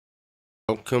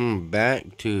welcome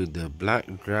back to the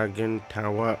Black Dragon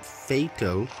Tower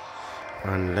Fatal,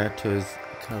 and let us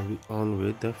carry on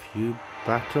with a few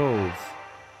battles.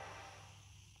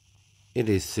 It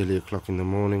is silly o'clock in the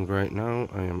morning right now.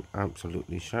 I am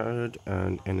absolutely shattered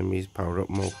and enemies power up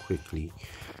more quickly.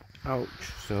 Ouch.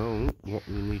 So what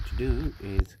we need to do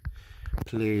is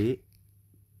play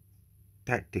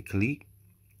tactically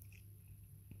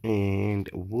and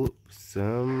whoop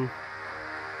some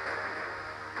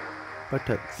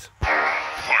buttocks.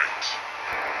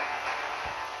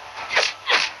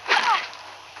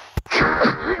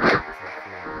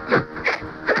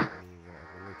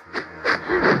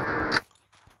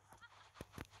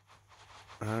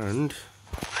 And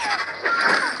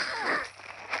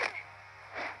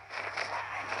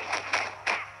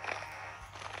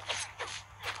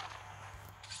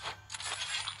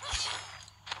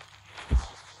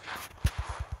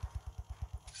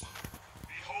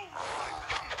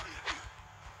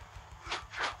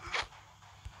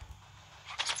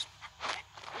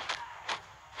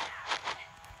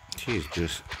she's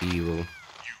just evil.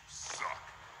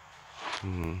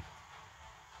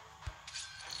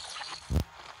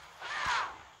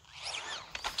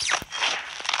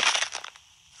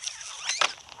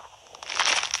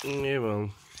 Yeah,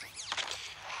 well,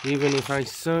 even if I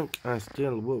suck, I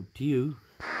still whooped you.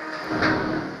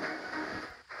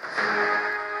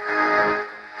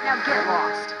 Now get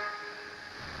lost.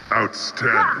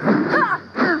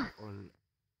 Outstanding.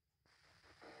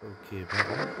 Okay,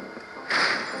 battle.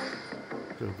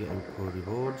 Still getting poor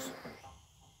rewards.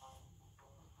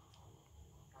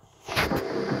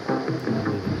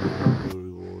 Poor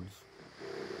rewards.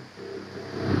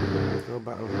 Go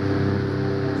battle.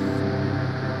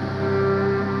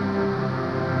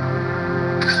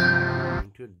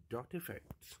 Into dot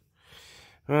effects.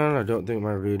 Well, I don't think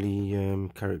my really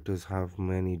characters have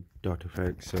many dot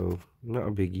effects, so not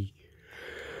a biggie.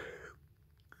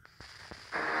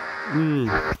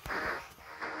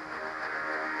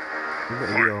 I'm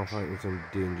gonna be all fighting some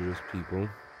dangerous people.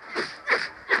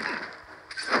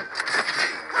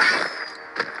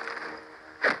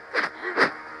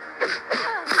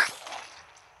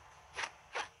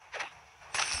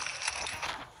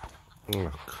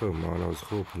 Oh, come on, I was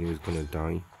hoping he was gonna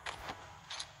die.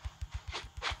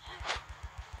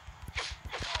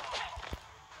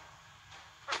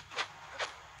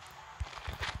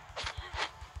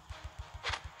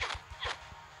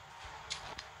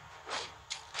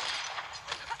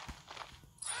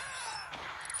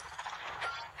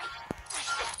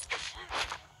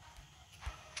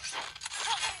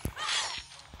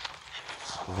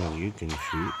 Well, you can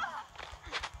shoot.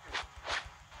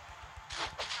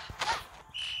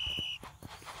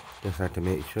 Just had to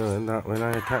make sure that when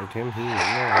I attacked him, he was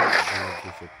not going to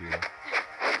disappear.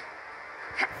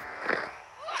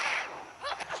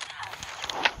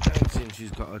 And since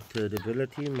he's got a third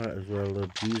ability, might as well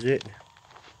abuse it.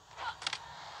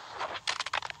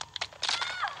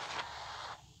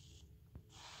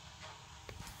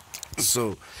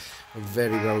 So,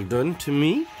 very well done to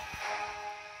me.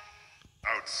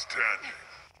 Outstanding.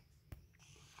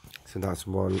 So that's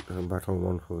battle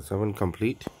 147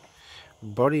 complete.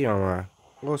 Body armor,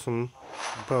 awesome,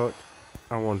 but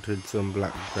I wanted some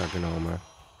Black Dragon armor.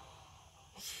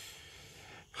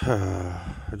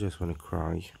 I just want to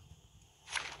cry.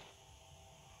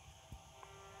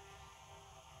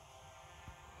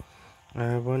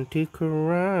 I want to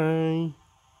cry.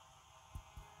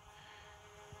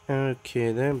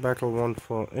 Okay, then battle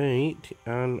 148,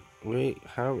 and we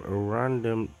have a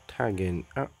random tagging.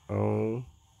 Uh-oh.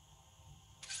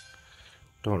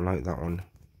 Don't like that one.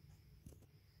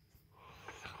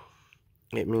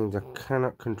 It means I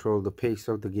cannot control the pace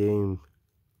of the game,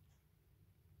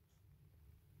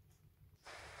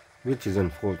 which is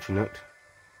unfortunate.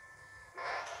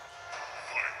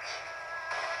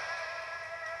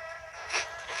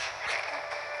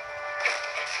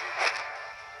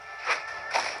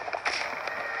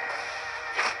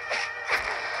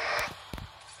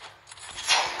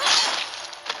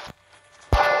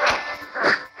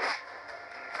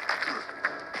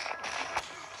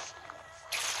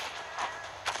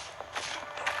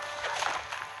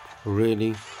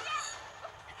 Really?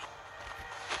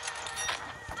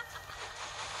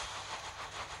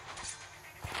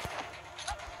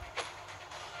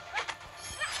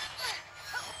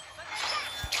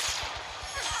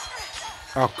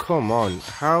 Oh, come on.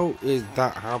 How is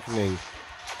that happening?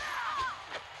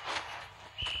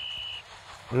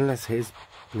 Unless his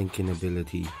blinking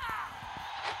ability.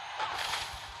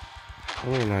 I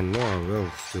mean, I know I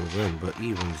will still win, but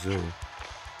even so.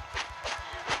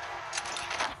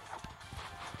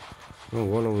 Oh,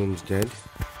 one of them's dead.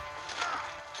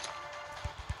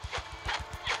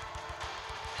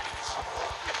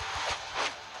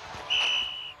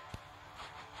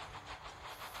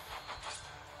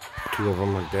 two of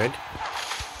them are dead.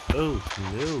 Oh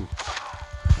no.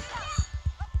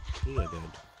 They are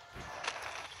dead.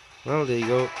 Well, there you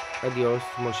go. Adios,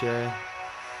 Moshe.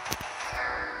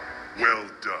 Well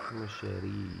done.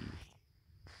 Machete.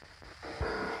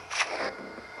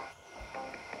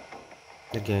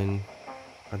 Again,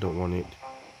 I don't want it.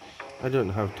 I don't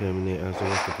have Terminator, so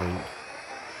what's the point?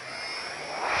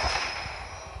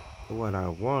 What I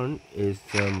want is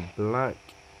some Black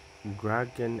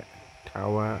Dragon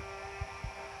Tower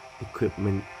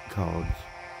equipment cards.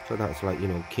 So that's like, you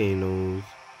know, Kano's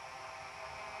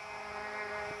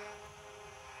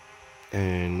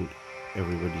and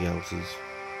everybody else's.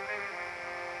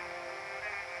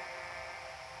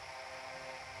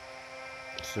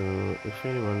 So if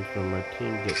anyone from my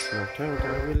team gets knocked out,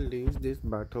 I will lose this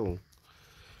battle.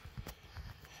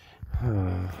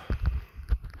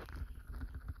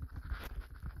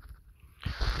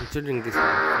 Considering this is a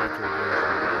fatal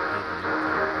version,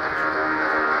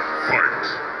 Fight.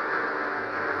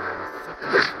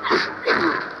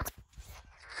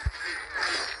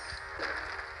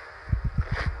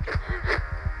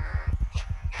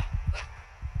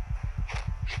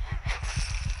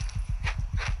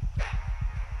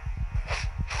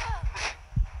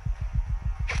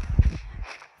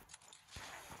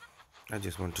 I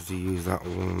just wanted to use that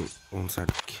one once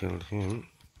I'd killed him.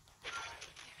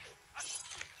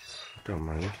 Don't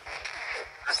mind.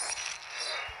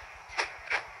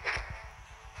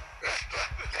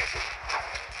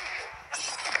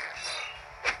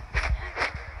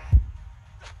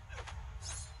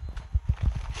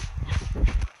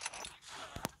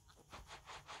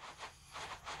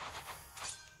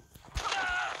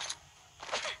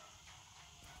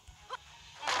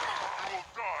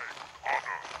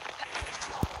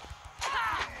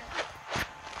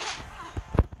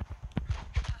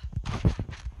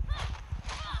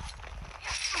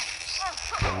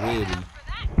 Really?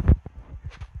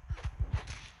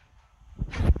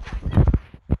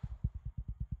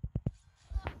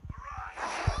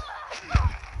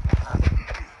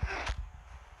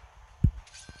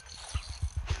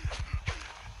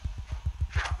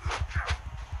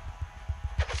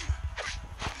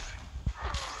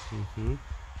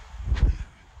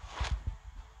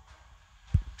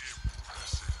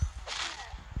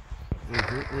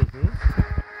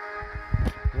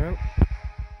 Well,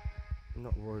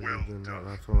 not worried about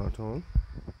that at all.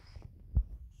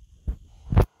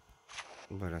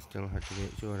 But I still had to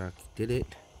make sure I did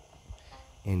it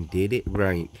and did it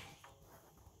right.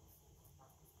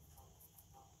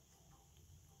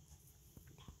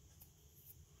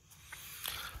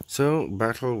 So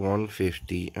battle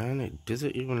 150, and it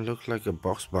doesn't even look like a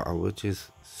boss battle, which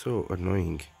is so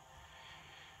annoying.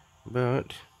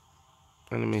 But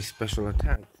enemy special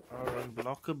attacks are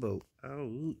unblockable.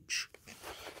 Ouch.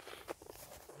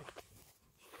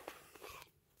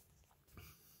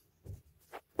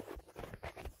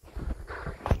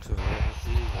 So let's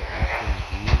see what we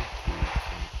can do to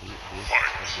complete this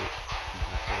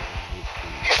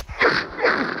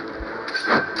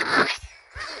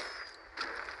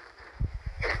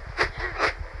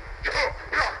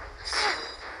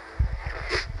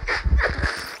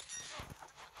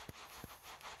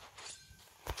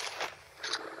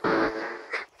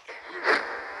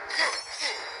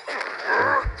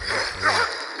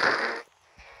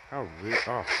How really?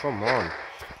 Oh, come on.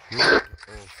 Not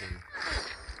awesome.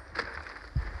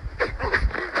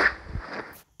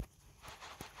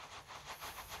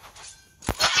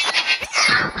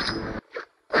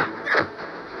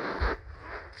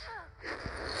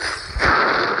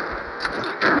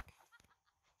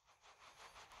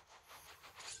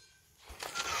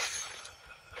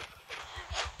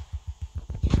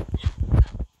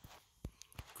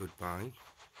 Goodbye.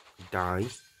 Die.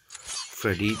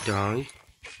 Freddy, die.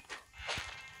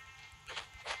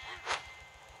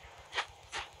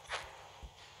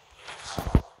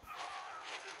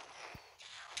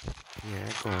 Yeah,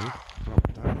 go on. Not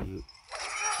that, you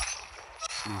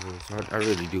evil sod. I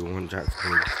really do want Jack's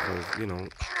Blade because, you know,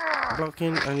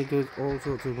 blocking and it does all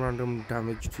sorts of random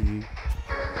damage to you.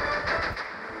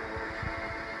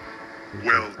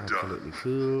 Well Absolutely done.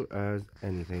 cool as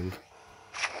anything.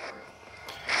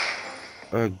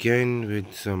 Again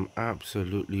with some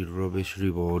absolutely rubbish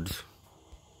rewards.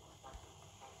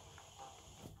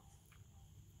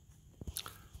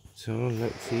 So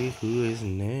let's see who is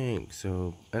next.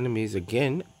 So enemies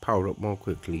again power up more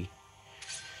quickly.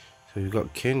 So we've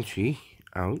got Kenshi,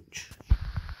 ouch,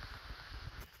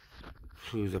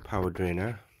 who's a power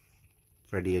drainer.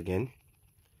 Freddy again,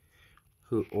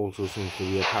 who also seems to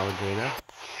be a power drainer.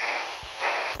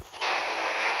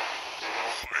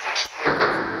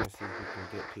 Let's see if we can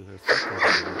get to her second.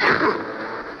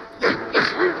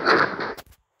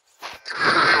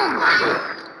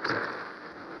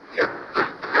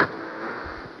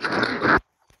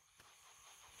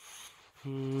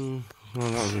 Well,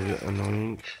 that was a bit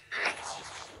annoying.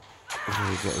 So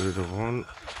we got rid of one.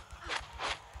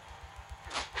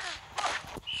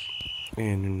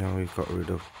 And now we've got rid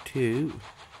of two.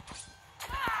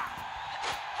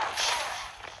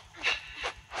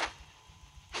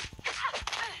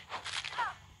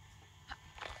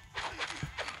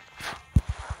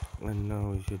 And now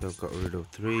we should have got rid of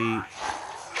three.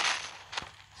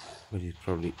 But he's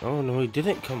probably... Oh no, he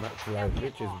didn't come back to life,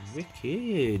 which is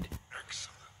wicked.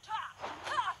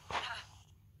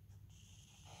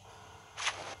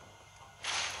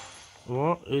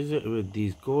 What is it with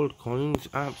these gold coins?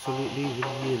 Absolutely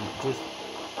brilliant. Just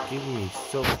give me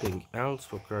something else,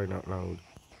 for crying out loud.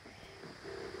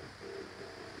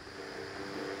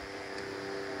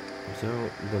 So,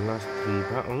 the last three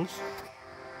battles.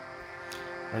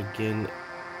 Again,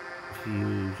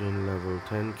 fusion level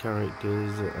 10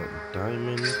 characters at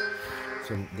diamond.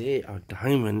 So they are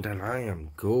diamond and I am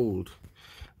gold.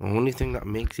 The only thing that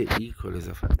makes it equal is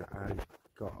the fact that I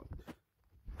got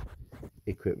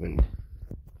equipment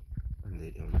and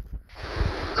they don't.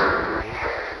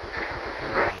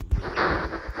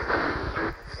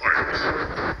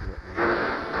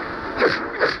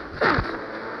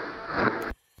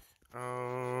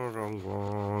 Oh, wrong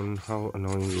one. How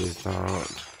annoying is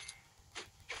that?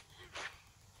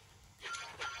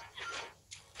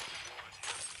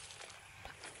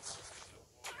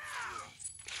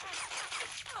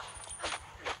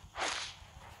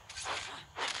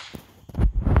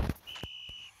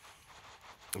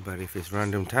 But if it's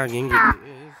random tagging, it is. I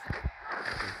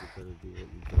think you gotta do what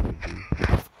you gotta do.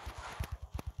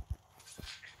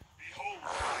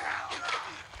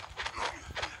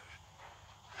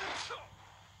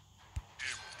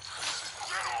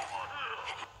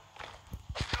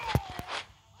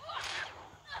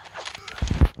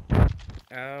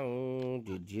 Ow,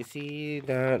 did you see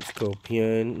that,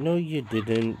 Scorpion? No, you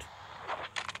didn't.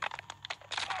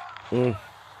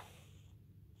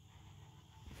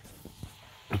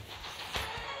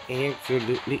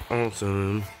 Absolutely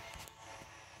awesome.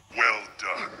 Well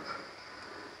done.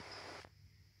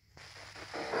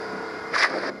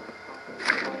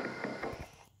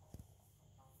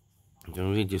 So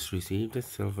we just received a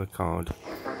silver card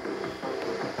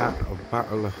at a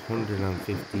battle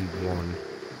 151.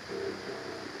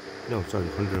 No, sorry,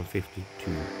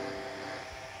 152.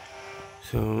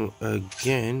 So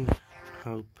again,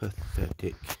 how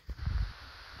pathetic.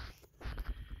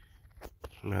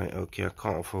 Right, okay, I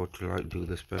can't afford to like do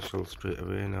the special straight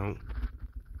away now.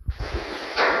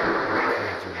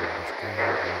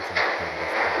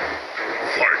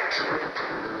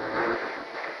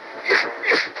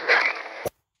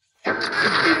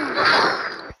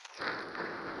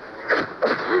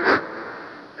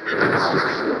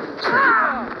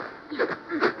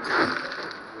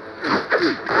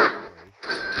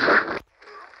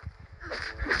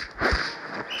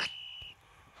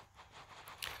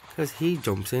 Because he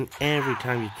jumps in every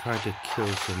time you try to kill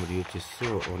somebody, which is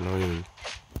so annoying.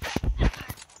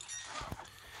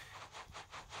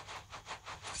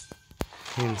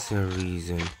 Hence the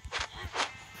reason.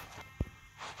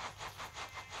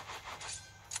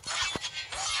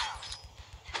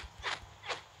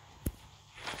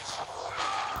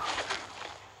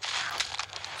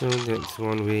 So that's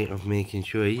one way of making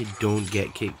sure you don't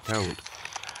get kicked out.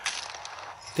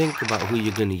 Think about who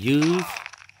you're going to use.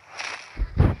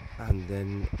 And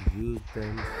then use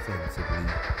them sensibly.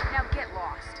 Now get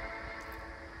lost.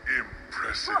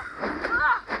 Impressive.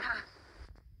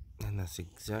 And that's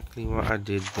exactly what I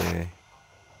did there.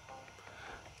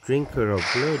 Drinker of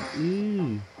blood.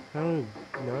 Ooh, how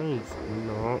nice.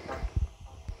 Not.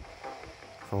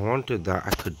 If I wanted that, I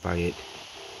could buy it.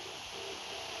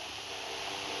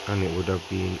 And it would have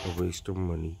been a waste of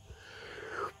money.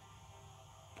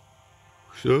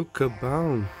 So,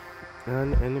 kaboom.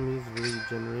 And enemies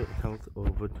regenerate health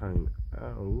over time.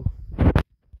 Ow.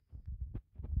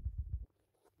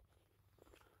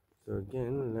 So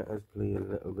again, let us play a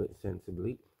little bit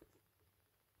sensibly.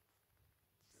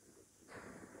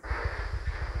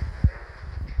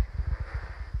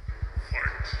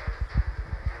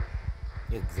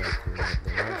 Exactly like the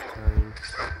last time.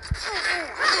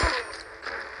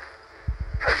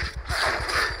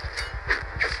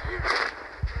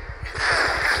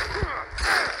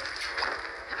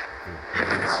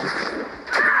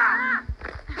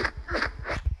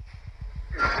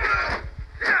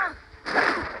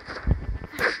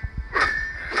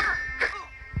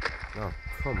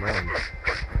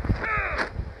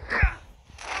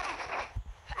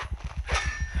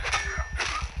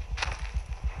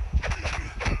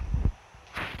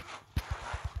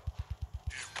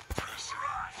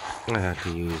 I had to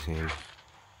use him.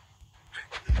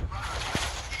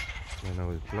 And I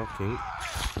was blocking.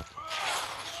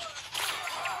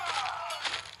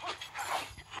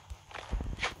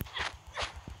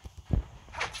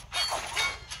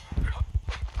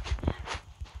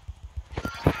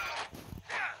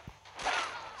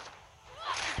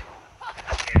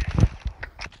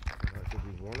 That should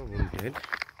be one of them dead.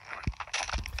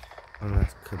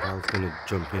 Unless Cabal's gonna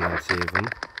jump in and save him.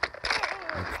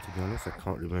 Which, to be honest, I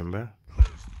can't remember.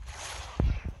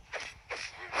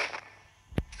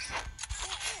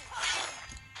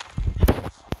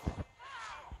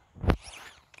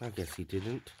 I guess he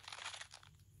didn't.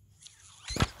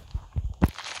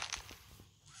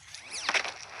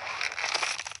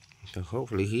 So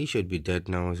hopefully he should be dead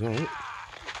now as well.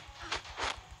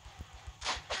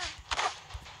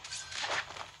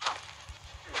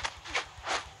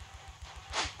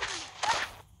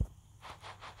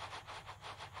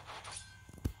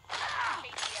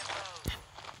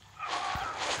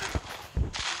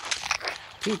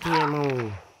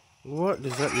 TPMO. What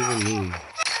does that even mean?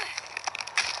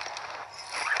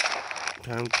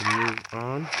 Time to move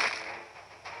on.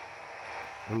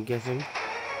 I'm guessing. Now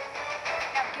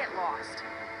get lost.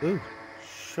 Ooh,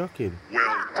 shocking.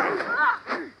 Well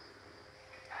done.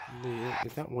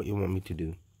 Is that what you want me to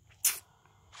do?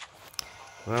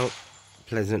 Well,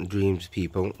 pleasant dreams,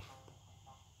 people.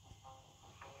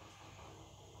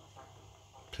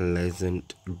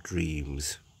 Pleasant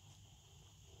dreams.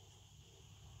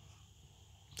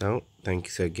 So,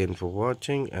 thanks again for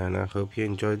watching, and I hope you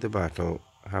enjoyed the battle.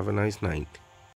 Have a nice night.